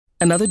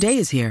Another day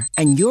is here,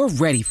 and you're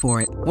ready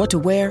for it. What to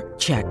wear?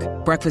 Check.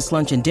 Breakfast,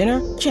 lunch, and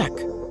dinner? Check.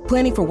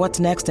 Planning for what's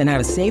next and how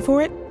to save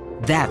for it?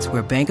 That's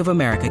where Bank of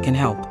America can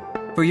help.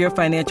 For your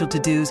financial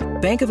to-dos,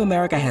 Bank of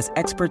America has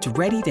experts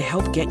ready to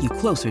help get you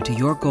closer to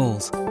your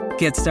goals.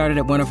 Get started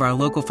at one of our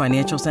local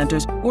financial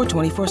centers or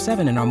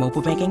 24/7 in our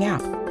mobile banking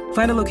app.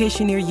 Find a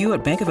location near you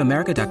at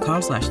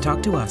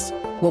bankofamerica.com/talktous.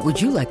 What would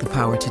you like the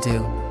power to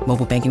do?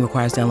 Mobile banking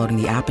requires downloading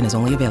the app and is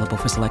only available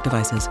for select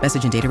devices.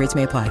 Message and data rates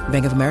may apply.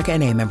 Bank of America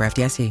N.A., member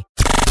FDIC.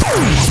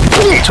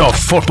 To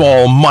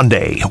Football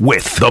Monday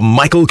with The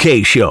Michael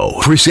K. Show,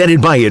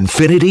 presented by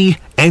Infinity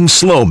and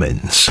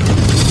Sloman's.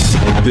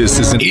 This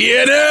is an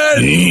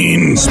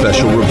ENN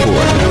special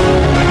report.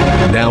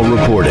 Now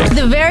reporting.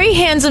 The very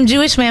handsome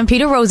Jewish man,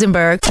 Peter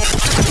Rosenberg.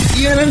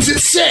 ENN's at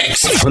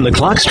 6. When the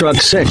clock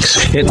struck 6,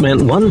 it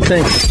meant one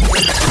thing.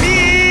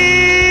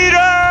 Peter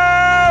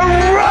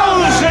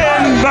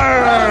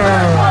Rosenberg!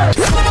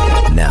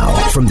 Now,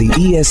 from the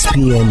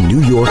ESPN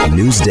New York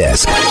news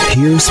desk,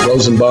 here's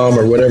Rosenbaum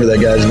or whatever that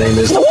guy's name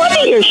is. No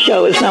wonder your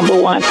show is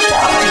number one.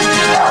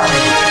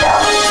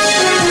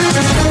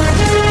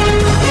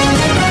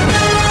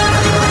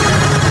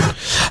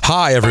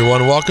 Hi,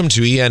 everyone. Welcome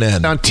to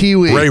ENN. On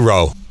TV. Ray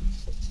Rowe.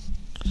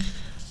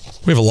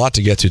 We have a lot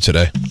to get to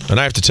today. And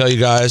I have to tell you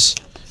guys,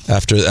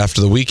 after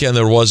the weekend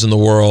there was in the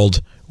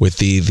world with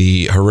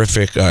the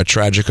horrific,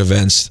 tragic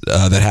events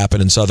that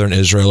happened in southern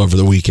Israel over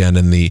the weekend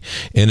and the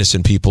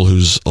innocent people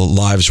whose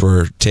lives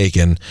were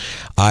taken,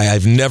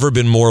 I've never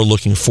been more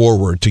looking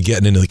forward to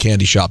getting into the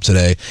candy shop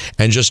today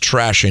and just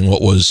trashing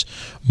what was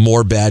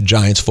more bad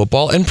Giants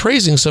football and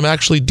praising some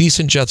actually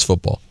decent Jets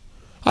football.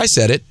 I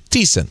said it,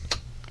 decent.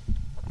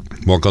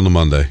 Welcome to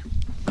Monday,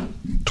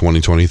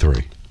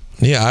 2023.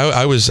 Yeah,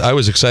 I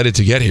was excited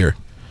to get here,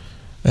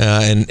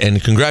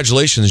 and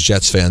congratulations,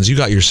 Jets fans. You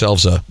got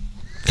yourselves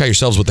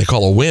what they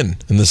call a win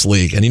in this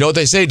league. And you know what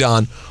they say,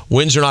 Don?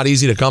 Wins are not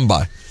easy to come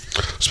by,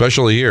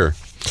 especially here,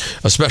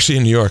 especially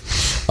in New York.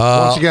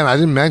 Once again, I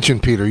didn't mention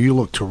Peter. You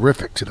look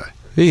terrific today.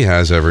 He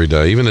has every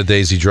day, even the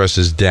days he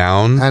dresses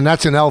down. And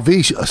that's an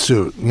LV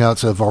suit. You know,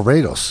 it's a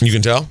Barbados. You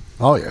can tell.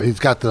 Oh yeah, he's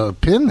got the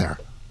pin there.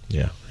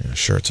 Yeah,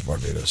 sure, it's a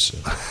Barbados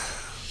suit.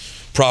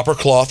 Proper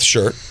cloth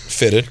shirt,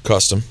 fitted,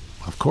 custom.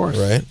 Of course.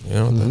 Right? You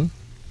know,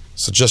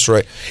 so just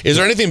right. Is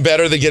there anything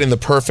better than getting the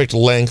perfect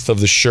length of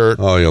the shirt?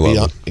 Oh, you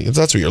love it.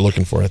 That's what you're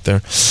looking for right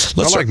there.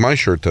 I like my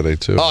shirt today,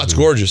 too. Oh, it's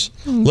gorgeous.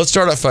 Let's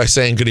start off by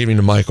saying good evening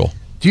to Michael.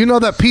 Do you know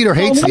that Peter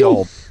hates the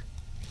old?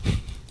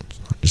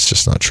 It's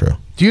just not true.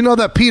 Do you know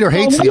that Peter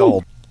hates the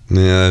old?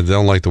 Yeah, I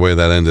don't like the way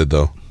that ended,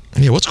 though.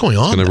 Yeah, what's going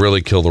on? It's going to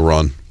really kill the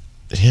run.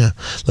 Yeah.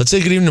 Let's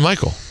say good evening to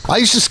Michael. I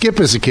used to skip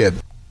as a kid.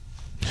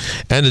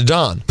 And to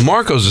Don.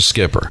 Marco's a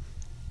skipper.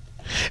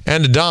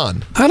 And to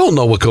Don. I don't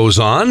know what goes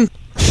on.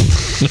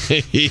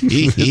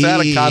 It's out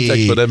of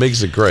context, but that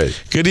makes it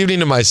great. Good evening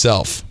to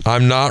myself.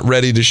 I'm not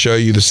ready to show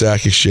you the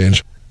sack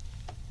exchange.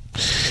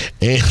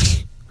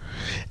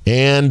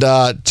 And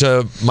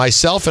to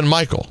myself and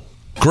Michael.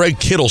 Greg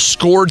Kittle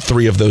scored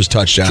 3 of those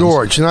touchdowns.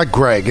 George, not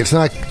Greg. It's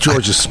not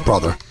George's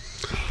brother.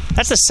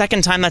 That's the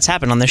second time that's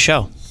happened on this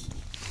show.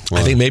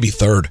 I think maybe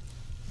third.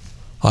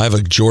 I have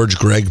a George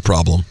Greg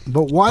problem.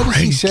 But why does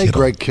he say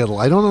Greg Kittle?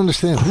 I don't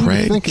understand. Who are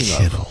you thinking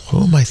Kittle.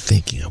 Who am I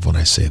thinking of when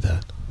I say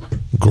that?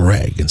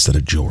 Greg instead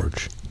of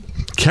George.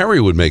 Kerry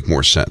would make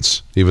more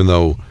sense, even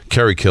though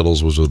Kerry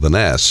Kittles was with an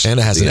S. And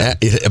it has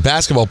a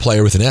basketball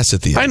player with an S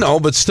at the end. I know,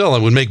 but still,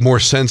 it would make more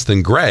sense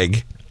than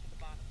Greg.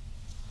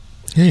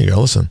 Here you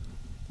go. Listen.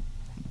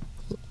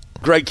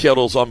 Greg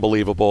Kittle's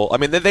unbelievable. I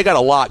mean, they got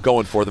a lot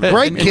going for them.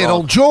 Greg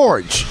Kittle,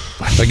 George.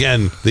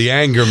 Again, the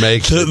anger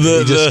makes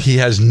he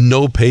has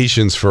no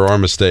patience for our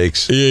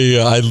mistakes.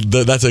 Yeah.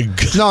 That's a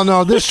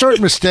no. There's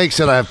certain mistakes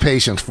that I have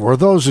patience for.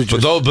 Those are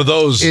just but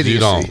those idiocy. You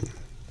don't.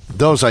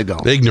 Those I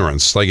don't.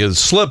 Ignorance, like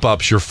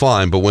slip-ups, you're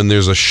fine. But when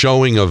there's a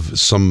showing of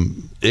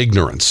some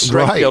ignorance,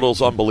 Greg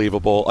Kittle's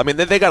unbelievable. I mean,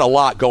 they got a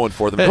lot going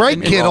for them.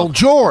 Greg Kittle,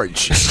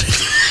 George.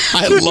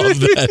 I love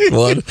that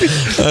one.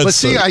 But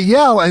see, I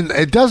yell and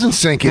it doesn't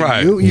sink in.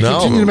 Right. You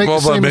continue to make the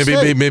same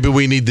mistake. Maybe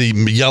we need to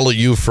yell at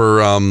you for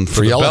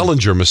the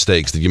Bellinger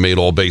mistakes that you made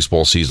all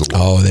baseball season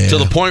long. Oh, yeah. To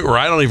the point where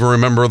I don't even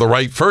remember the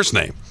right first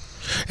name.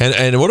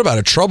 And what about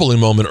a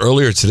troubling moment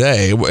earlier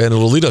today? And it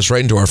will lead us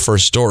right into our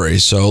first story.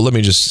 So let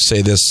me just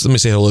say this. Let me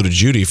say hello to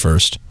Judy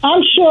first.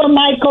 I'm sure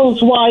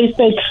Michael's wife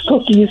bakes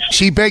cookies.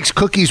 She bakes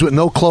cookies with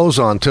no clothes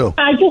on, too.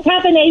 I just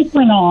have an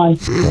apron on.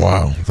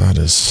 Wow, that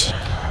is...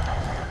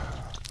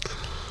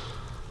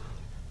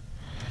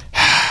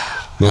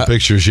 No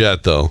pictures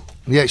yet, though.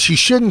 Yeah, she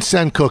shouldn't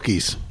send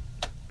cookies.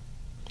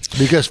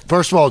 Because,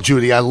 first of all,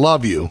 Judy, I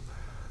love you.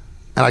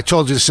 And I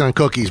told you to send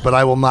cookies, but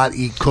I will not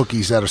eat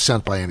cookies that are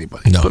sent by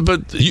anybody. No.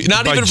 But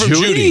not even from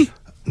Judy?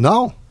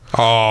 No.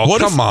 Oh,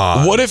 come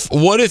on. What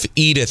if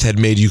Edith had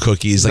made you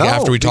cookies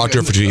after we talked to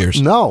her for 2 years?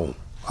 No,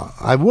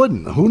 I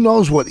wouldn't. Who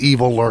knows what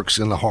evil lurks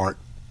in the heart?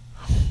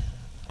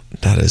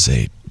 That is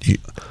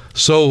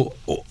So,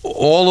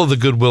 all of the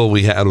goodwill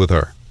we had with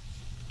her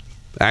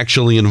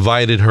actually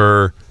invited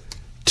her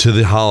to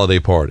the holiday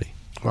party.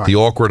 Right. The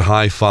awkward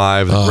high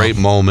five, the great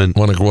moment.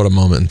 What a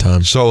moment in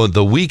time. So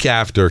the week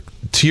after,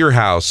 to your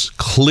house,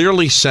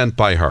 clearly sent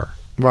by her.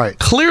 Right.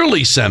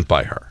 Clearly sent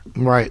by her.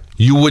 Right.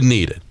 You wouldn't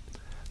eat it.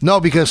 No,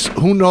 because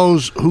who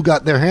knows who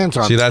got their hands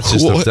on it. See, that's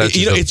just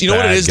you know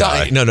what it is,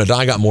 Don? No, Don,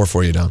 I got more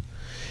for you, Don.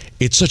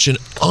 It's such an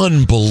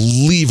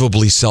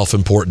unbelievably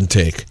self-important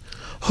take.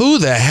 Who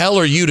the hell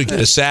are you to get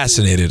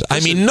assassinated?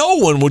 I mean, no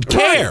one would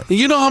care. Right.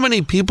 You know how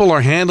many people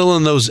are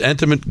handling those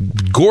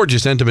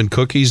gorgeous intimate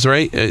cookies,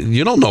 right?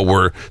 You don't know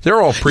where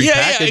they're all prepackaged.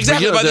 Yeah,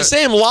 exactly. By the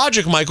same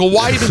logic, Michael,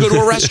 why even go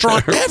to a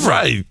restaurant ever?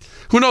 Right.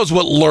 Who knows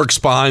what lurks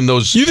behind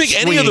those? You think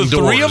any of the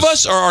doors? three of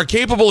us are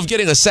capable of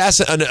getting an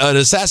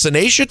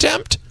assassination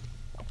attempt?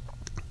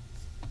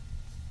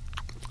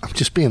 I'm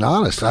just being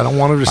honest. I don't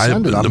want her to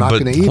send it. I'm not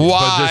going to eat it.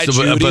 Why,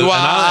 Judy?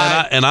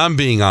 Why? And I'm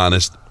being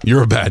honest.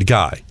 You're a bad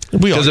guy.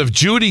 Because if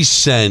Judy's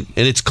sent,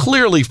 and it's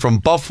clearly from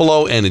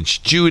Buffalo, and it's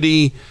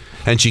Judy,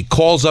 and she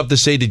calls up to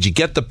say, did you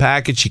get the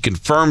package? She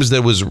confirms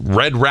there was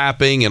red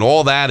wrapping and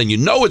all that, and you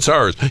know it's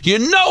hers. You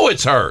know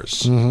it's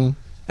hers. Mm-hmm.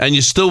 And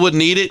you still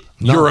wouldn't eat it?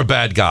 No. You're a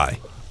bad guy.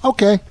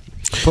 Okay.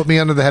 Put me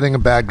under the heading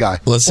of bad guy.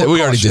 We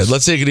already did.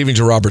 Let's say good evening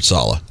to Robert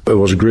Saleh. It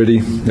was gritty.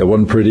 It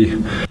wasn't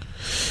pretty.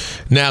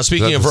 Now,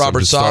 speaking of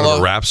Robert Saleh,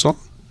 a rap song?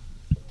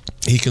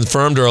 He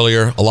confirmed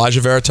earlier,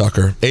 Elijah Vera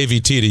Tucker,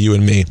 AVT to you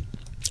and me,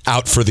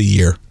 out for the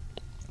year.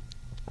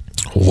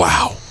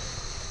 Wow.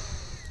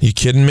 You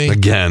kidding me?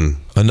 Again.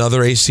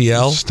 Another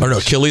ACL? Or no,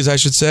 Achilles, I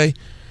should say.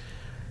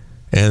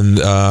 And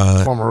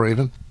former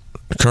Raven.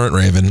 Current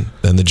Raven.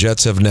 And the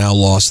Jets have now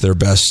lost their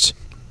best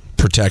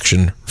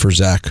protection for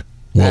Zach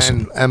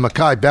Wilson. And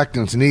Mekhi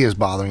Becton's knee is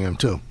bothering him,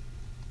 too.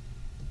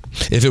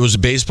 If it was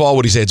baseball,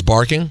 would he say it's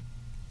barking?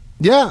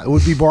 Yeah, it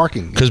would be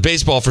barking. Because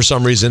baseball, for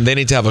some reason, they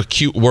need to have a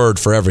cute word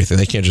for everything.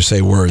 They can't just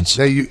say words.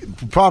 They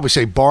probably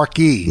say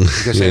barky.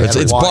 Because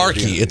it's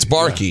barky. It's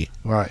barky.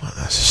 Yeah. Right. Oh,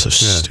 that's so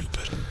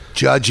stupid.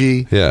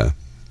 Judgy. Yeah.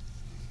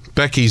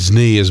 Becky's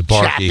knee is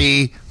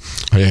barky. Chappy.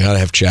 Oh, you got to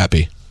have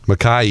Chappy.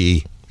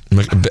 Mekhi.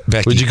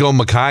 Becky. Would you go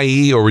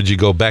Mekhi or would you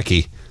go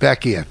Becky?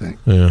 Becky, I think.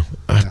 Yeah.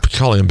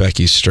 Calling him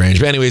Becky's strange.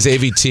 But anyways,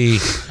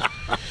 AVT...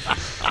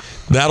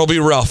 That'll be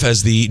rough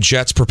as the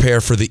Jets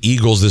prepare for the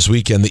Eagles this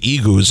weekend. The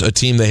Eagles, a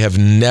team they have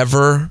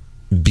never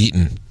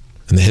beaten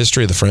in the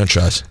history of the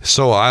franchise.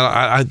 So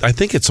I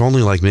think it's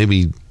only like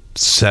maybe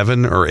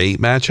 7 or 8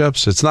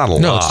 matchups. It's not a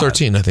lot. No, it's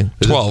 13, I think.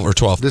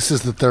 12. This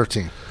is the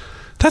 13th.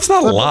 That's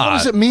not a lot. What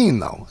does it mean,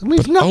 though? It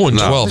means nothing.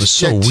 0-12 is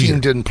so weird. This team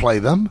didn't play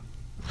them.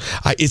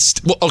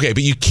 Okay,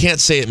 but you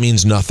can't say it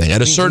means nothing.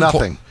 At a certain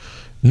point.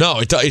 No,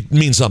 it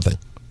means something.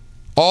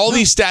 All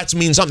these stats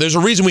mean something. There's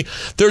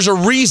a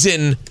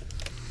reason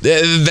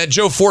that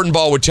Joe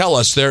Fortenbaugh would tell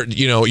us you're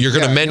going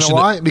to mention. You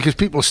know why? Because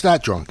people are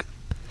stat drunk.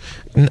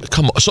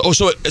 Come on.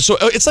 So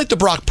it's like the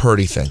Brock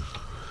Purdy thing.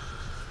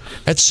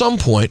 At some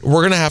point,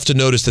 we're going to have to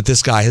notice that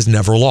this guy has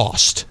never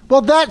lost.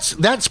 Well,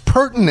 that's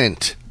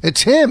pertinent.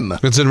 It's him.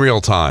 It's in real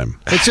time.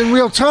 It's in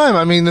real time.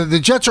 I mean, the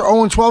Jets are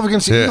 0-12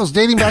 against the Eagles,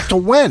 dating back to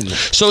when?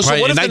 So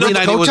what if the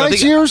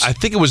Kotite's years? I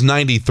think it was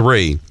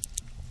 93.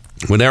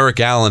 When Eric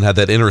Allen had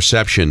that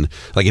interception,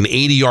 like an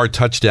 80-yard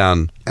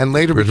touchdown. And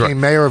later became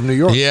mayor of New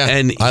York. Yeah,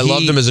 and I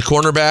loved him as a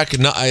cornerback.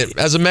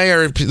 As a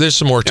mayor, there's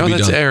some work to be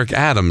done. That's Eric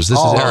Adams. This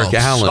is Eric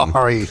Allen.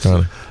 Sorry.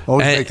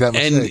 Always make that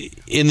mistake.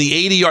 And in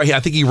the 80-yard, I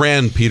think he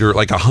ran, Peter,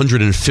 like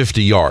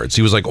 150 yards.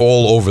 He was like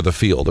all over the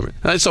field.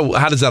 So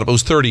how does that, it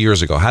was 30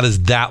 years ago. How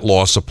does that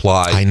loss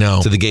apply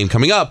to the game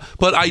coming up?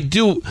 But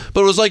it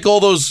was like all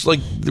those, like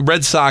the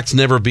Red Sox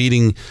never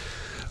beating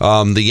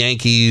the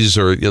Yankees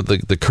or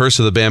the curse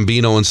of the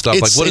Bambino and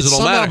stuff. Like, what does it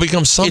all matter?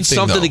 Becomes something, it's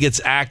something that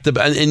gets active,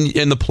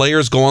 and the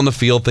players go on the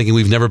field thinking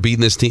we've never beaten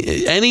this team.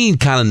 Any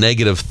kind of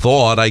negative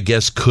thought, I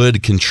guess,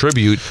 could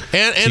contribute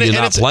to you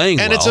not playing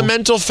well. And it's a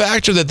mental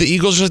factor that the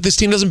Eagles are like, this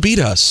team doesn't beat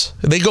us.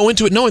 They go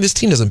into it knowing this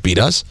team doesn't beat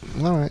us.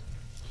 All right.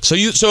 So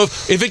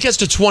if it gets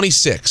to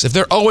 26, if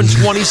they're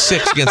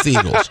 0-26 against the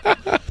Eagles,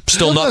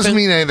 still nothing? It doesn't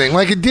mean anything.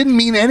 Like, it didn't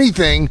mean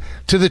anything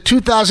to the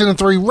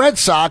 2003 Red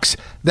Sox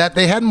that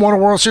they hadn't won a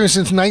World Series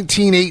since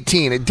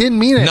 1918. It didn't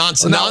mean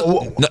anything.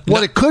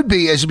 What it could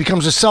be is it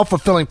becomes a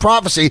self-fulfilling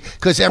prophecy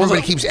because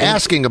everybody keeps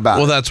asking about it.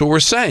 Well, that's what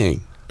we're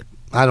saying.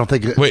 I don't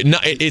think. Wait, no,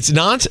 it's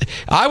not.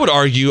 I would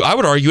argue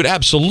it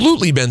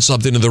absolutely meant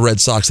something to the Red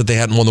Sox that they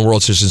hadn't won the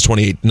World Series since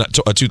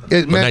 1918.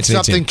 It meant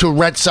something to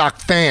Red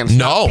Sox fans,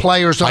 not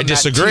players on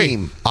that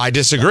team. I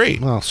disagree.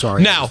 Well,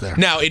 sorry. Now,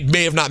 it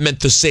may have not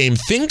meant the same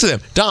thing to them.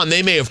 Don,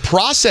 they may have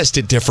processed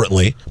it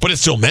differently, but it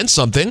still meant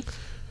something.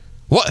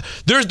 What?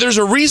 There's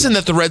a reason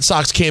that the Red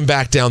Sox came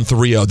back down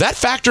 3-0. That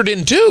factored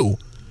in too.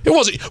 It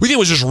wasn't. We think it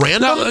was just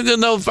random.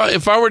 No.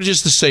 If I were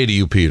just to say to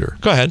you, Peter,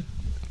 go ahead,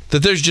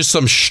 that there's just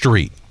some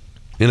street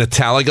in a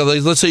town, like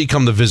let's say you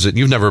come to visit.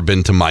 You've never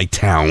been to my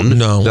town.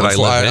 No, that I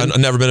live in.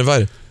 I've never been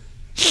invited.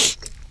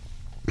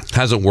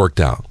 Hasn't worked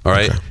out. All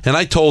right. Okay. And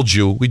I told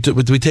you we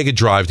take a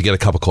drive to get a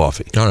cup of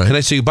coffee. All right. And I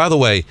say, by the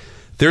way,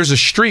 there's a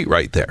street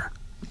right there.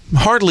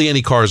 Hardly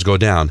any cars go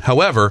down.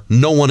 However,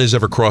 no one has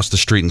ever crossed the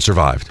street and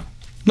survived.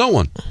 No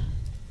one.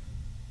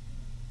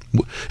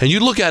 And you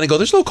look at it and go,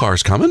 there's no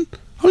cars coming.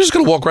 I'm just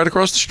going to walk right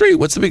across the street.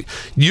 What's the big...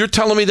 You're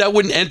telling me that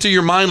wouldn't enter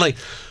your mind like,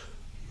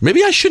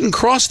 maybe I shouldn't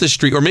cross the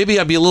street, or maybe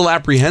I'd be a little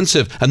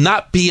apprehensive and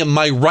not be in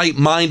my right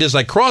mind as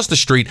I cross the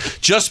street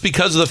just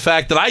because of the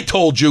fact that I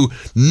told you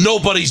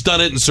nobody's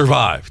done it and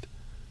survived.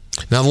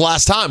 Now, the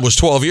last time was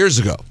 12 years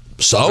ago.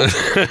 So?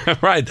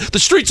 Right. The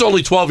street's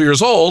only 12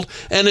 years old,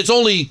 and it's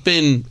only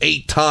been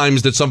 8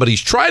 times that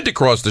somebody's tried to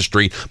cross the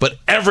street, but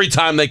every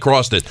time they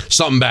crossed it,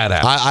 something bad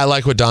happened. I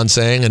like what Don's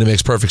saying, and it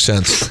makes perfect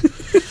sense.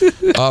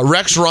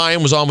 Rex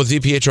Ryan was on with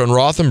DiPietro and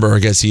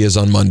Rothenberg, as he is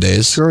on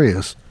Mondays. Sure he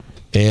is.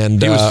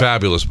 And he was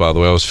fabulous, by the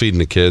way. I was feeding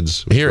the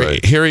kids. Here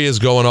he is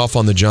going off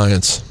on the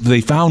Giants. They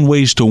found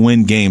ways to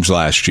win games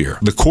last year.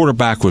 The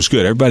quarterback was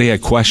good. Everybody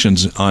had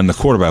questions on the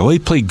quarterback. Well, he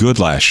played good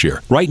last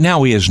year. Right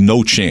now, he has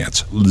no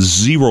chance,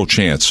 0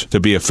 chance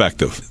to be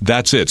effective.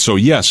 That's it. So,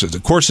 yes,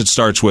 of course it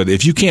starts with,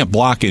 if you can't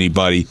block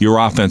anybody, your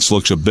offense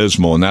looks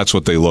abysmal, and that's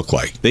what they look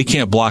like. They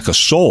can't block a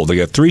soul. They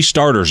got 3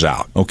 starters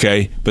out,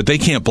 okay? But they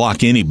can't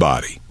block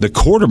anybody. The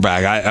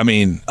quarterback,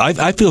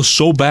 I feel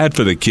so bad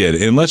for the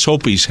kid, and let's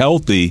hope he's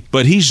healthy,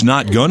 but he's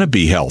not going to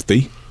be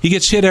healthy. He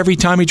gets hit every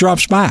time he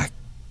drops back.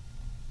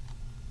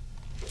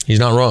 He's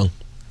not wrong.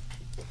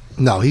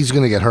 No, he's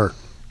going to get hurt.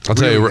 I'll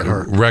tell you,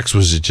 Rex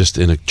was just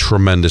in a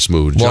tremendous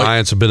mood. Well,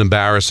 Giants have been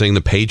embarrassing.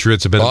 The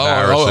Patriots have been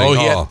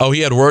embarrassing.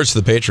 He had words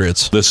to the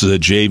Patriots. This is a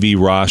JV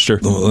roster.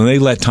 When they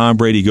let Tom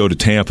Brady go to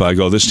Tampa, I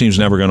go, this team's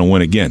never going to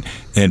win again.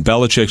 And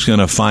Belichick's going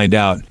to find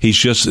out he's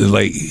just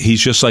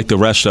like the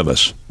rest of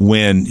us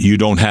when you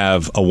don't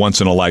have a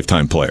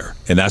once-in-a-lifetime player.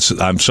 And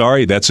I'm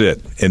sorry, that's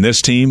it. And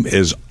this team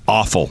is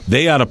awful.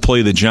 They ought to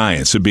play the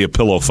Giants. It'd be a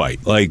pillow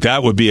fight. Like,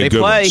 that would be a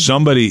good one.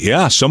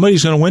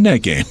 Somebody's going to win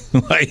that game.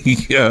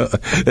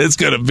 It's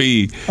going to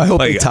be. I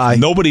hope they tie.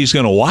 Nobody's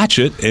going to watch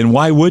it, and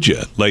why would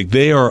you? Like,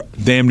 they are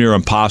damn near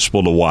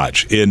impossible to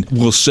watch. And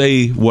we'll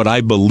say what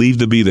I believe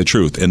to be the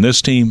truth. And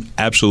this team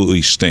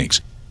absolutely stinks.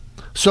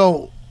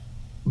 So,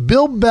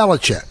 Bill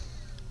Belichick,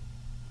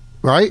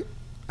 right,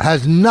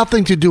 has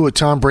nothing to do with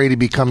Tom Brady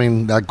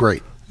becoming that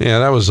great. Yeah,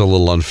 that was a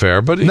little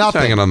unfair, but he's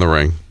hanging on the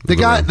ring. The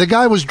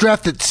guy was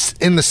drafted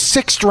in the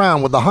 6th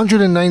round with the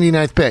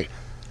 199th pick.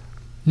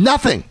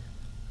 Nothing.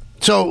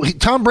 So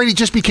Tom Brady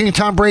just became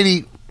Tom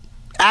Brady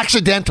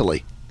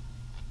accidentally.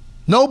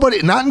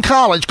 Nobody, not in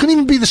college, couldn't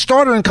even be the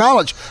starter in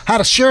college, had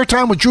to share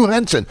time with Drew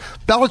Henson.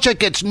 Belichick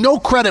gets no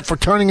credit for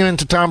turning him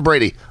into Tom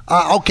Brady.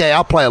 Okay,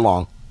 I'll play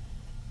along.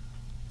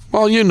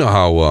 Well, you know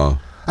how...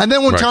 and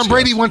then when Tom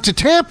Brady went to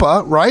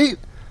Tampa, right,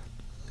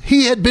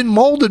 he had been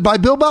molded by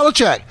Bill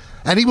Belichick.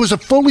 And he was a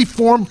fully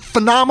formed,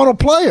 phenomenal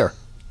player.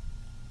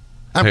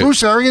 And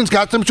Bruce Arians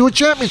got them to a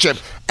championship,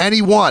 and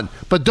he won.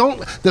 But so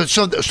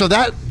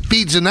that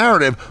feeds the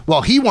narrative.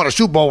 Well, he won a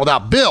Super Bowl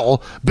without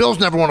Bill.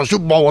 Bill's never won a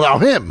Super Bowl without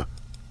him.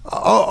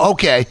 Oh,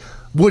 okay.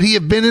 Would he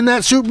have been in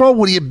that Super Bowl?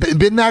 Would he have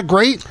been that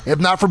great if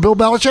not for Bill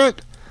Belichick?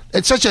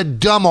 It's such a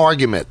dumb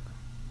argument.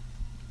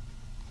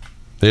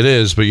 It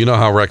is, but you know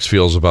how Rex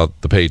feels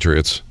about the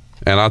Patriots.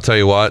 And I'll tell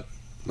you what.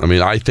 I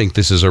mean, I think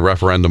this is a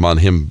referendum on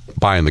him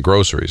buying the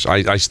groceries.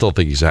 I still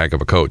think he's a heck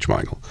of a coach,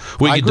 Michael.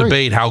 We could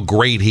debate how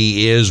great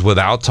he is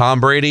without Tom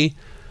Brady,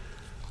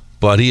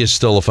 but he is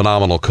still a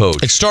phenomenal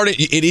coach.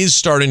 It is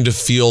starting to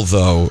feel,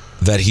 though,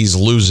 that he's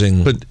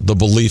losing the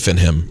belief in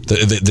him.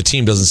 The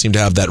team doesn't seem to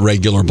have that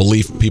regular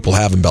belief people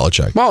have in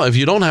Belichick. Well, if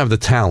you don't have the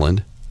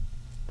talent,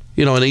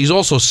 and he's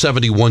also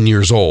 71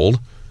 years old.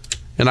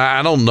 And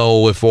I don't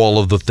know if all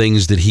of the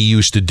things that he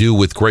used to do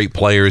with great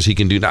players he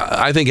can do now.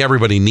 I think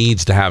everybody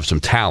needs to have some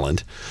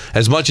talent.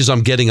 As much as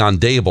I'm getting on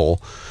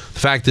Dable, the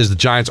fact is the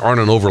Giants aren't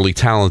an overly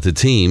talented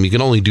team. You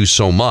can only do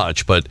so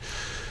much. But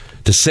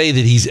to say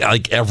that he's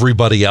like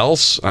everybody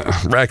else,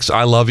 Rex,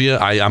 I love you.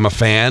 I'm a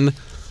fan.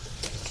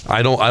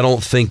 I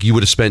don't think you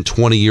would have spent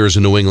 20 years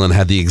in New England and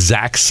had the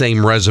exact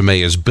same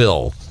resume as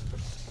Bill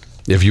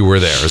if you were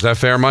there. Is that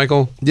fair,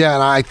 Michael? Yeah,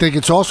 and I think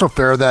it's also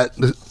fair that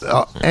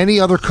any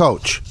other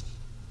coach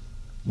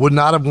would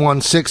not have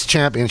won 6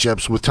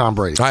 championships with Tom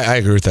Brady. I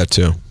agree with that,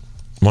 too.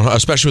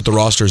 Especially with the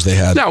rosters they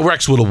had. Now,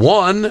 Rex would have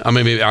won. I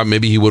mean,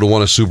 maybe he would have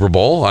won a Super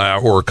Bowl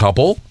or a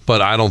couple, but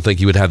I don't think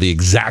he would have the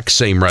exact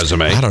same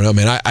resume. I don't know,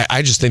 man.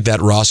 I just think that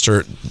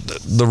roster,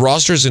 the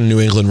rosters in New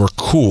England were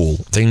cool.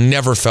 They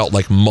never felt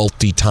like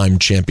multi-time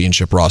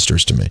championship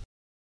rosters to me.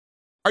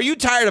 Are you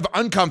tired of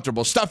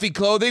uncomfortable, stuffy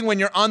clothing when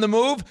you're on the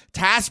move?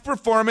 Task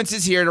Performance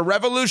is here to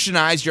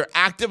revolutionize your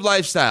active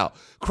lifestyle.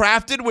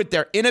 Crafted with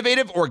their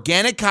innovative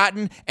organic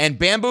cotton and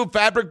bamboo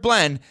fabric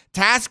blend,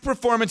 Task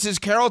Performance's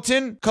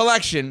Carrollton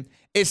collection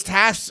is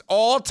Task's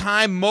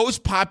all-time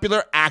most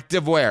popular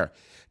active wear.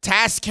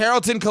 Task's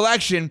Carrollton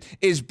collection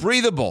is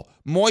breathable,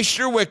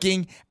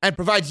 moisture-wicking, and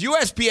provides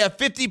USPF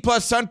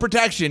 50-plus sun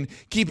protection,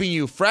 keeping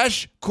you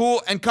fresh,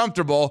 cool, and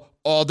comfortable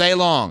all day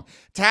long.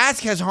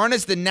 Task has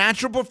harnessed the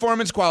natural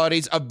performance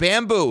qualities of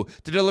bamboo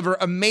to deliver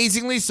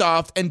amazingly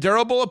soft and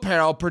durable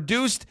apparel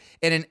produced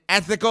in an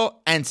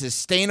ethical and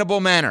sustainable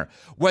manner.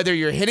 Whether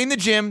you're hitting the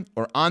gym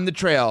or on the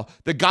trail,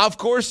 the golf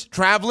course,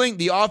 traveling,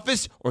 the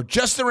office, or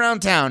just around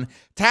town,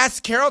 Task's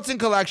Carrollton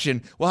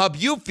collection will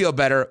help you feel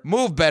better,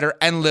 move better,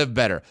 and live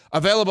better.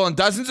 Available in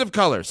dozens of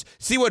colors.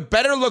 See what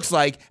better looks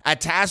like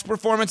at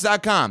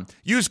taskperformance.com.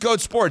 Use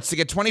code SPORTS to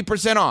get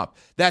 20% off.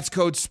 That's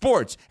code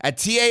SPORTS at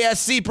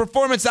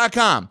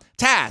TASCperformance.com.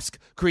 Task,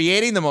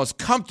 creating the most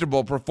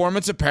comfortable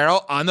performance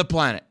apparel on the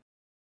planet.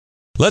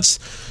 Let's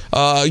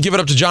give it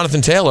up to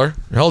Jonathan Taylor.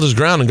 He held his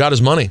ground and got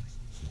his money.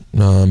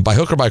 By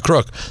hook or by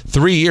crook.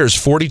 3 years,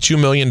 $42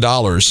 million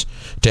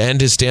to end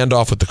his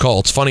standoff with the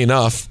Colts. Funny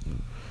enough,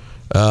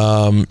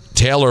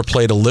 Taylor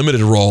played a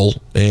limited role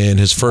in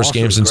his first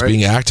game since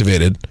being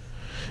activated.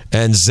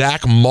 And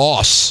Zach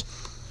Moss,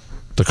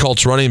 the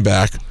Colts running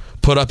back,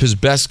 put up his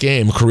best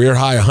game, career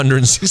high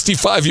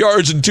 165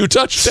 yards and 2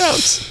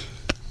 touchdowns.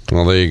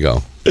 Well, there you go.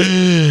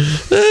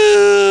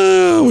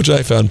 Which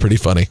I found pretty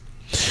funny.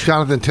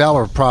 Jonathan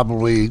Taylor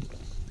probably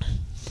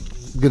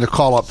going to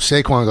call up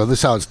Saquon and go, this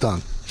is how it's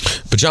done.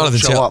 But Jonathan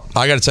Taylor,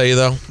 I got to tell you,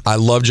 though, I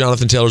love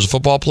Jonathan Taylor as a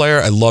football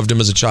player. I loved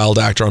him as a child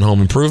actor on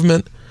Home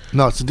Improvement.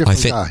 No, it's a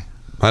different guy.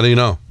 How do you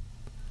know?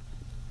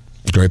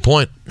 Great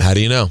point. How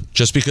do you know?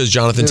 Just because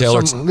Jonathan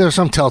Taylor... There's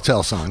some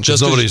telltale signs.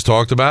 Just nobody's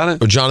talked about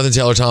it? Or Jonathan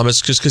Taylor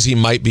Thomas, just because he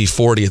might be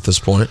 40 at this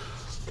point.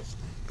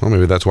 Well,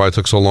 maybe that's why it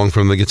took so long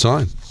for him to get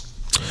signed.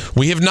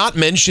 We have not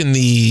mentioned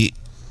the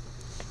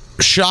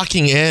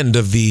shocking end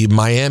of the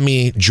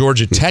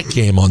Miami-Georgia Tech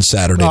game on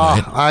Saturday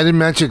night. I didn't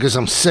mention it because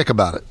I'm sick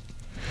about it.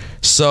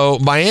 So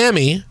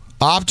Miami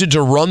opted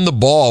to run the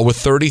ball with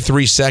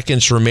 33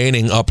 seconds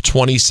remaining, up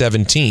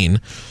 2017.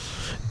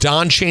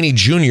 Don Chaney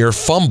Jr.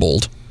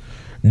 fumbled.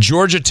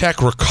 Georgia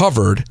Tech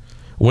recovered,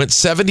 went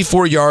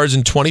 74 yards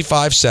in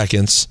 25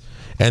 seconds,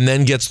 and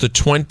then gets the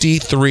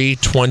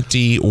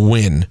 23-20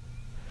 win.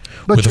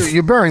 But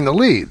you're burying the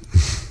lead.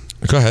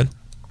 Go ahead.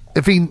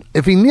 If he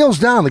kneels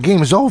down, the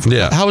game is over.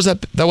 Yeah. How was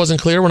that? That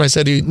wasn't clear when I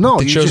said he. No,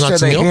 they you chose just not said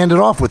to they kneel? handed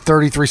off with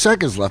 33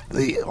 seconds left.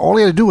 All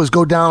he had to do was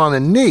go down on a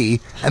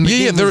knee, and the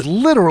game was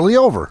literally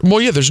over. Well,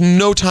 yeah, there's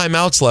no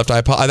timeouts left.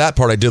 That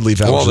part I did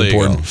leave out. Well, was there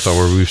important. you go.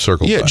 So we've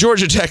circled back.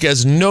 Georgia Tech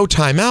has no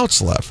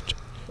timeouts left.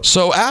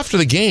 So after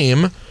the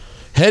game,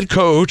 head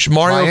coach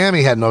Mario.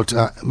 Miami had no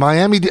time.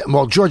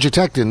 Georgia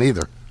Tech didn't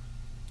either.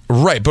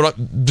 Right, but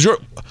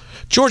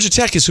Georgia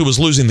Tech is who was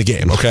losing the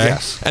game, okay?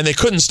 Yes. And they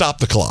couldn't stop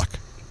the clock.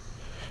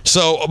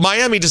 So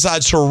Miami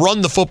decides to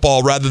run the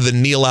football rather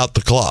than kneel out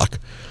the clock.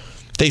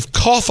 They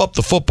cough up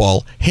the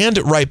football, hand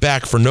it right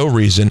back for no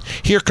reason.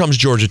 Here comes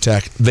Georgia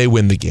Tech. They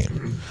win the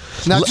game.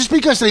 Now, just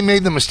because they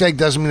made the mistake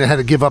doesn't mean they had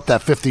to give up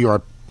that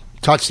 50-yard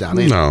touchdown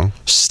either. No.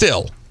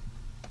 Still,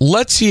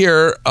 let's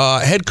hear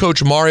head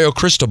coach Mario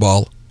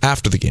Cristobal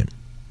after the game.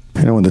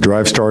 When the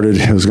drive started,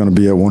 it was going to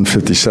be at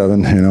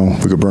 157.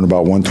 We could burn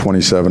about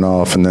 127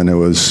 off, and then it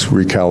was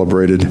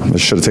recalibrated. I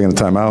should have taken the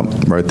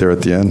timeout right there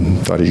at the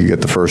end. Thought he could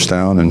get the first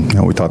down,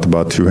 and we talked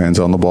about 2 hands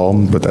on the ball,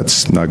 but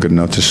that's not good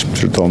enough. Just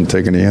should have told him to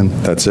take it in.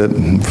 That's it.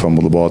 And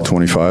fumbled the ball at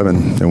 25,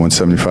 and they went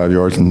 75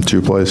 yards in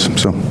 2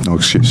 plays. So no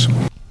excuse.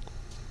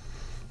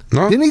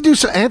 No. Didn't he do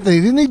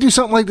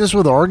something like this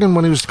with Oregon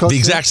when he was coaching? The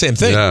exact same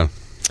thing. Yeah.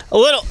 A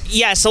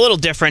little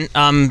different.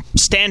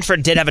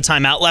 Stanford did have a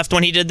timeout left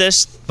when he did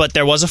this, but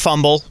there was a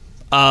fumble.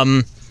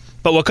 But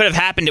what could have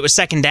happened, it was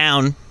second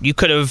down. You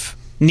could have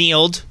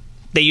kneeled.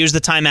 They used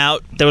the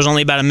timeout. There was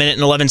only about a minute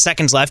and 11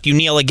 seconds left. You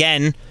kneel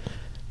again.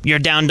 You're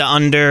down to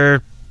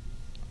under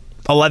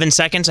 11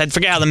 seconds. I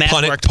forget how the math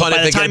worked. But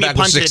by the time you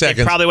punted it,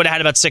 they probably would have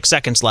had about 6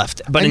 seconds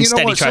left. But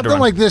instead, he tried to run. Something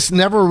like this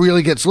never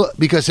really gets looked,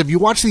 because if you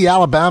watch the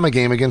Alabama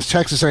game against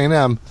Texas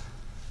A&M,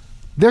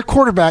 their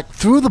quarterback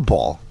threw the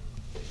ball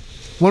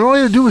when all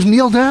he had to do was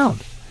kneel down.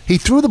 He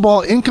threw the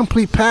ball,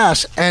 incomplete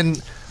pass,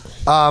 and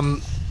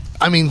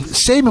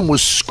Saban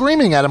was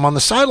screaming at him on the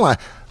sideline.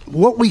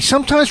 What we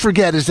sometimes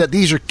forget is that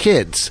these are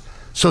kids.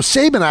 So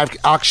Saban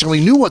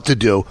actually knew what to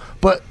do,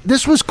 but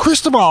this was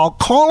Cristobal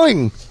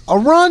calling a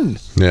run.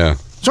 Yeah.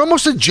 It's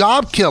almost a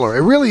job killer.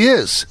 It really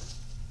is.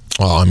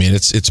 Oh,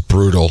 it's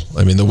brutal.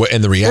 The reaction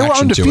to it. They were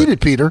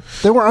undefeated, Peter.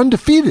 They were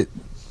undefeated.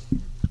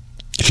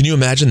 Can you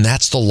imagine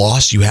that's the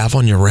loss you have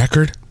on your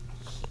record?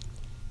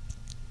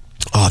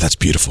 Oh, that's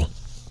beautiful.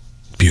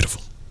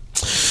 Beautiful.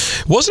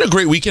 Wasn't a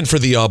great weekend for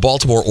the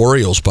Baltimore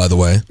Orioles, by the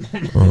way.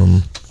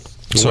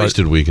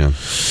 Wasted weekend.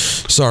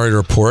 Sorry to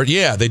report.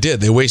 Yeah, they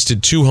did. They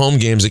wasted 2 home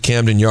games at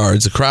Camden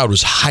Yards. The crowd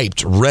was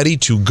hyped, ready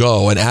to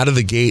go, and out of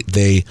the gate,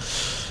 the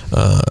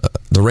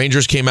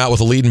Rangers came out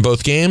with a lead in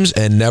both games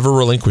and never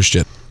relinquished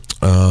it.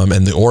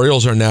 And the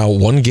Orioles are now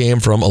 1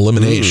 game from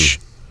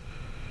elimination.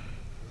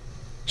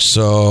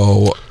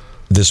 So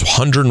this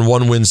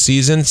 101-win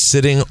season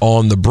sitting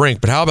on the brink.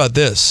 But how about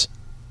this?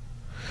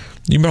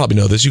 You probably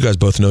know this. You guys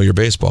both know your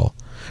baseball.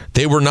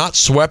 They were not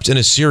swept in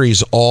a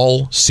series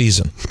all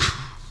season.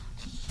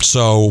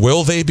 So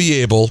will they be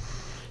able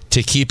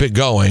to keep it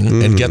going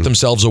and get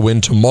themselves a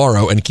win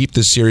tomorrow and keep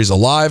this series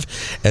alive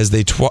as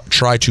they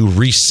try to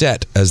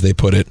reset, as they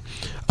put it,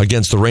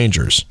 against the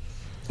Rangers.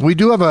 We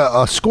do have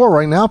a score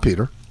right now,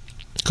 Peter.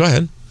 Go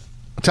ahead.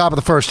 Top of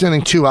the first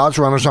inning, 2 outs,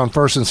 runners on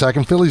first and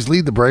second. Phillies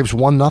lead the Braves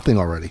 1-0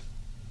 already.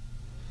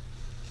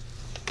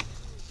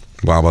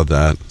 Wow, about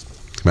that.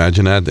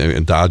 Imagine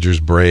that. Dodgers,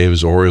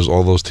 Braves, Orioles,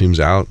 all those teams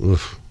out.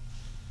 Oof.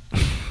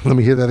 Let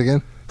me hear that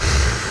again.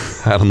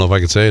 I don't know if I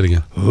can say it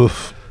again.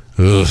 Oof.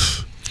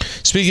 Oof.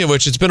 Speaking of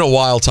which, it's been a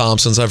while, Tom,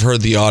 since I've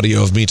heard the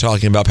audio of me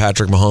talking about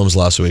Patrick Mahomes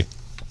last week.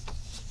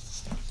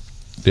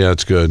 Yeah,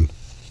 it's good.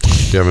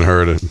 You haven't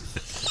heard it.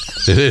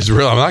 It is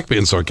real. I'm not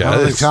being sarcastic. I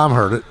don't think Tom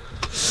heard it.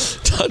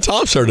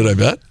 Tom's heard it, I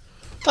bet.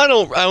 I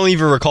don't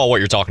even recall what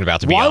you're talking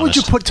about, to be honest. Why would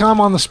you put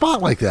Tom on the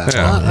spot like that?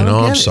 Yeah,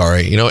 I'm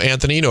sorry.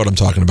 Anthony, you know what I'm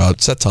talking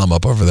about. Set Tom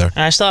up over there.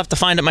 I still have to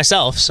find it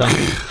myself, so...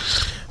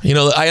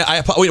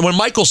 when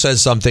Michael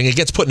says something, it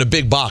gets put in a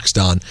big box,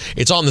 Don.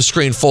 It's on the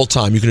screen full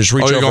time. You can just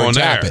reach over and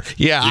tap it.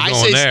 Yeah,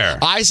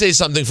 I say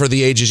something for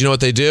the ages. You know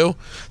what they do?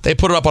 They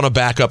put it up on a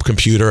backup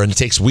computer, and it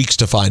takes weeks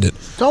to find it.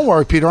 Don't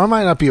worry, Peter. I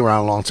might not be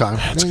around a long time.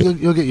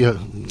 You'll get your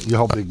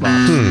whole big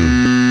box.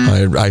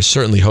 I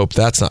certainly hope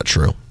that's not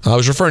true. I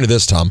was referring to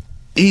this, Tom.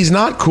 He's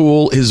not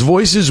cool. His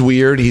voice is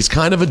weird. He's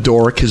kind of a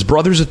dork. His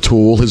brother's a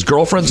tool. His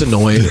girlfriend's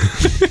annoying.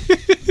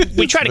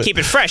 We try to keep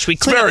it fresh. We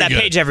clean up that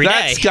page every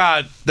day.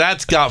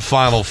 That's got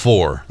Final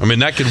Four. I mean,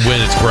 that could win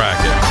its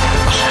bracket.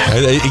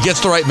 It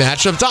gets the right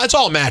matchup. It's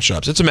all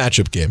matchups. It's a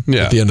matchup game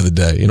at the end of the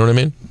day. You know what I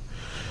mean?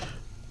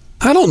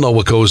 I don't know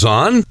what goes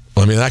on.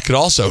 I mean, that could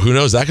also, who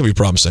knows, that could be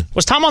promising.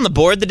 Was Tom on the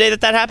board the day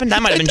that happened?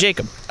 That might have been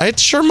Jacob. It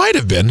sure might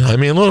have been. I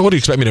mean, what do you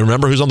expect me to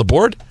remember who's on the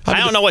board? I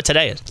don't know what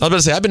today is. I was about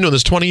to say, I've been doing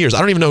this 20 years. I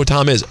don't even know who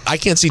Tom is. I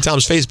can't see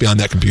Tom's face behind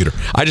that computer.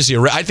 I just see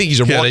I think he's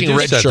a walking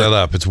red shirt. That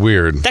up. It's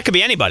weird. That could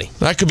be anybody.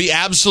 That could be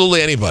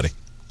absolutely anybody.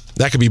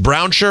 That could be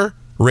Brownshire,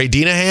 Ray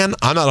Dinahan.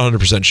 I'm not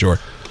 100% sure.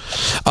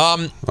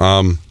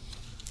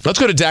 Let's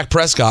go to Dak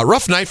Prescott.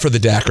 Rough night for the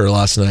Dacker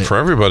last night. For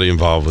everybody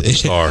involved with the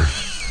star.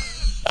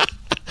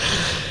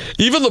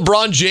 Even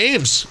LeBron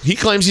James, he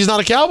claims he's not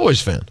a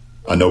Cowboys fan.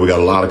 I know we got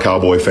a lot of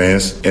Cowboy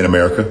fans in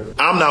America.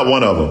 I'm not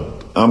one of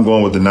them. I'm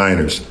going with the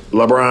Niners.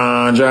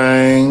 LeBron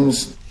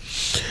James.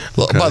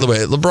 Okay. By the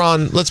way,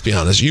 LeBron, let's be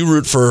honest. You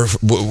root for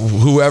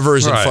whoever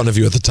is in front of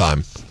you at the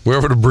time.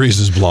 Wherever the breeze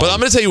is blowing. But I'm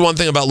going to tell you one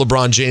thing about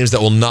LeBron James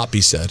that will not be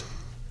said.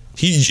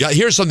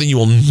 Here's something you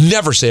will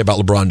never say about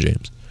LeBron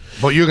James.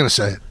 Well, you're going to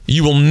say it.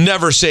 You will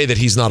never say that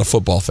he's not a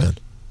football fan.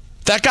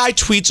 That guy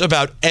tweets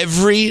about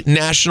every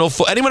national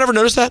Anyone ever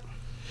notice that?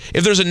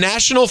 If there's a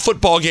national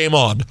football game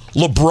on,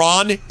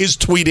 LeBron is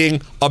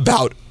tweeting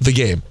about the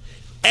game.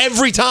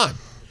 Every time.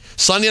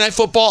 Sunday Night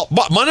Football,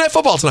 Monday Night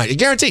Football tonight, I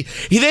guarantee.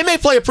 They may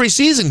play a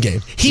preseason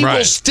game. He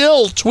will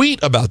still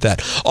tweet about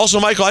that. Also,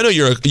 Michael, I know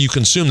you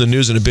consume the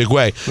news in a big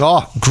way.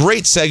 Oh.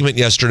 Great segment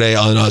yesterday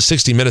on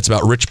 60 Minutes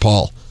about Rich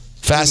Paul.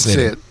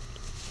 Fascinating.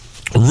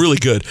 Really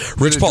good.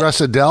 Rich Paul.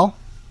 Address Adele?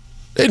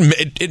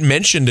 It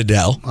mentioned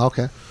Adele.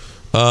 Okay.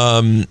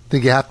 I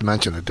think you have to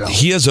mention Adele.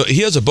 He has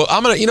a book.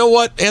 You know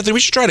what, Anthony?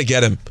 We should try to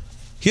get him.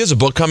 He has a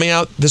book coming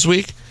out this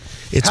week.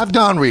 Have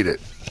Don read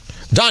it.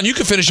 Don, you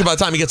can finish it by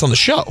the time he gets on the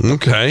show.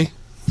 Okay,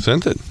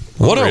 sent it.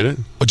 Read it.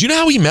 Do you know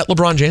how he met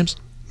LeBron James?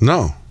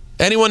 No.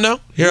 Anyone know?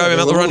 How he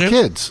met LeBron James?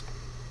 Kids.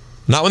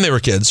 Not when they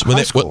were kids. In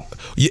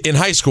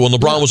high school, and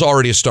LeBron was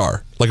already a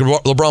star. Like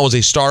LeBron was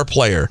a star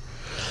player.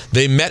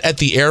 They met at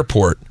the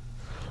airport.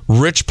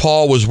 Rich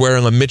Paul was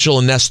wearing a Mitchell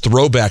and Ness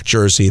throwback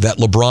jersey that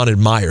LeBron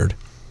admired.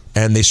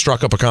 And they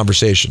struck up a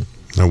conversation.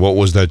 And what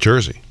was that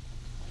jersey?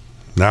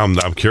 Now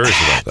I'm curious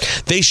about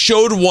that. They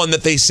showed one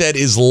that they said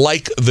is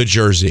like the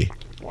jersey.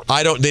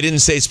 They didn't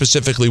say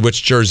specifically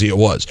which jersey it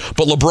was,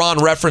 but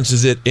LeBron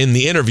references it in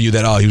the interview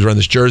that he was wearing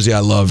this jersey I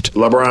loved.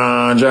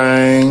 LeBron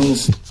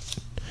James.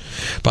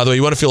 By the way,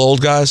 you want to feel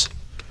old, guys?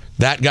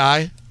 That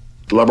guy,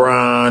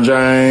 LeBron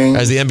James.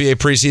 As the NBA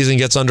preseason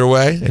gets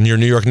underway and your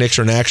New York Knicks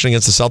are in action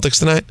against the Celtics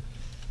tonight.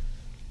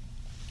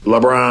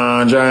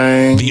 LeBron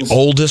James. The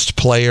oldest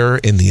player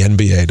in the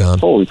NBA, Don.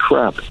 Holy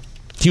crap.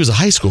 He was a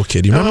high school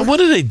kid. You remember? What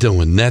are they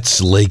doing?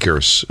 Nets,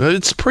 Lakers.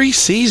 It's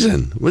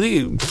preseason. What do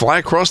you fly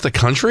across the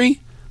country?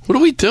 What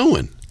are we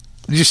doing?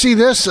 Did you see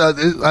this?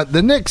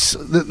 The Knicks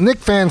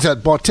fans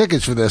that bought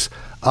tickets for this.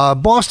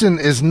 Boston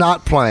is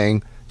not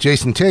playing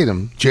Jason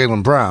Tatum,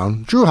 Jaylen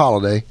Brown, Drew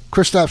Holiday,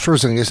 Kristaps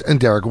Porzingis,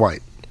 and Derek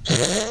White.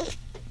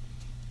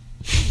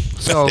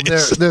 So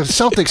they're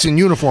Celtics in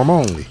uniform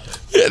only.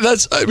 Yeah,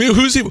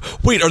 who's he?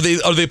 Wait, are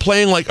they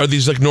playing are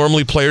these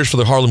normally players for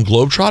the Harlem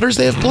Globetrotters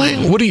they have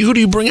playing? Who do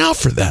you bring out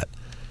for that?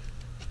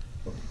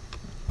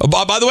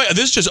 By the way,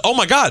 oh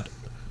my God,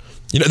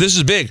 this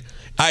is big.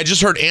 I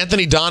just heard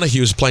Anthony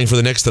Donahue is playing for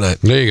the Knicks tonight.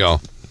 There you go.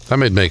 That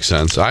makes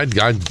sense. I'd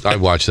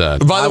watch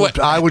that. By the way,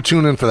 I would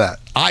tune in for that.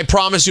 I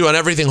promise you on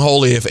everything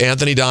holy, if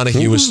Anthony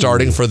Donahue is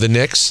starting for the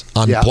Knicks,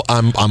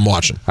 I'm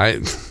watching.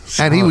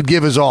 And he would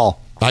give his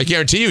all. I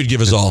guarantee he would give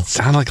his all.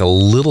 Sound like a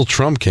little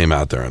Trump came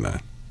out there on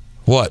that.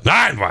 What?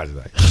 I'd watch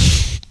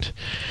that.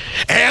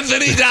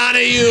 Anthony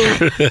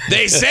Donahue.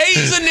 They say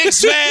he's a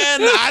Knicks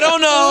fan. I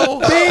don't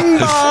know. Bing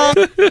bong.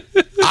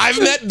 I've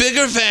met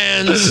bigger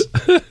fans.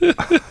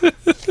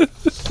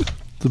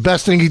 The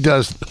best thing he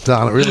does,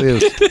 Don. It really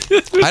is.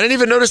 I didn't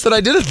even notice that I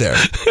did it there.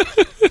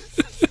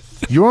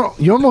 You're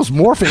almost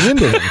morphing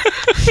into him.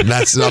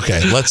 That's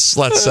okay. Let's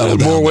settle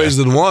down. More ways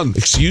than one.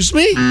 Excuse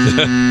me?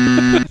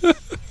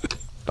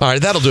 All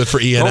right, that'll do it for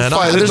ENN.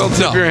 Don't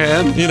tip your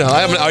hand. You know,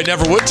 I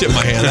never would tip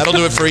my hand. That'll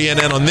do it for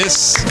ENN on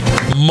this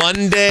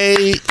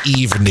Monday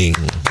evening.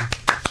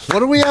 What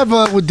do we have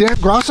with Dan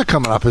Grassa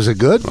coming up? Is it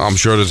good? I'm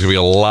sure there's going to be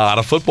a lot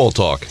of football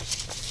talk.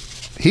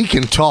 He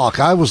can talk.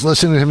 I was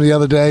listening to him the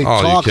other day.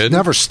 Oh, Talks, you kidding?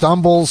 never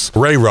stumbles.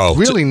 Ray Rowe.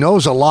 Really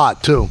knows a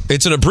lot, too.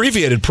 It's an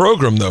abbreviated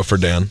program, though, for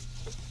Dan.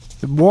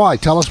 Why?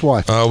 Tell us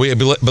why. We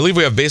believe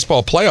we have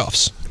baseball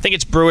playoffs. I think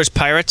it's Brewers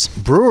Pirates.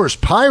 Brewers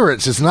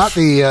Pirates. It's not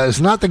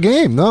the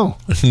game. No.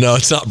 No,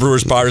 it's not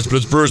Brewers Pirates, but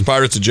it's Brewers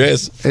Pirates and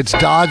Jays. It's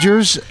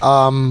Dodgers.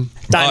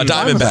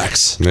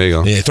 Diamondbacks. There you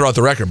go. Yeah, throw out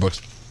the record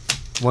books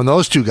when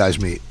those two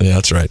guys meet. Yeah,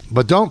 that's right.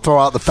 But don't throw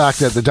out the fact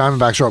that the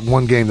Diamondbacks are up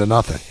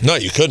 1-0. No,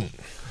 you couldn't.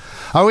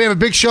 We have a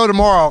big show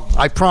tomorrow.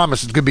 I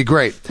promise it's going to be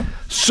great.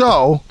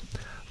 So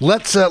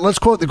let's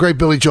quote the great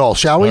Billy Joel,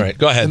 shall we? All right,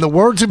 go ahead. In the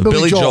words of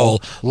Billy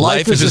Joel,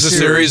 life is a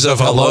series of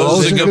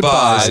hellos and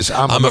goodbyes.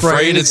 I'm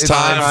afraid it's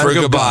time for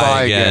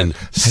goodbye again.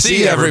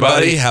 See you,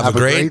 everybody. Have a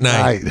great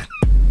night.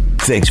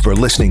 Thanks for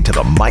listening to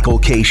the Michael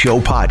K. Show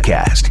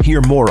podcast.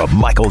 Hear more of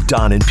Michael,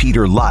 Don, and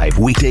Peter live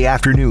weekday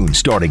afternoon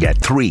starting at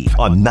 3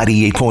 on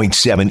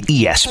 98.7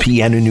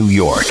 ESPN in New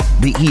York,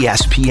 the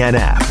ESPN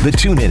app, the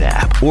TuneIn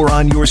app, or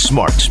on your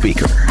smart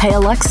speaker. Hey,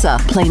 Alexa,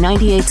 play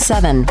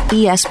 98.7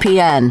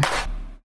 ESPN.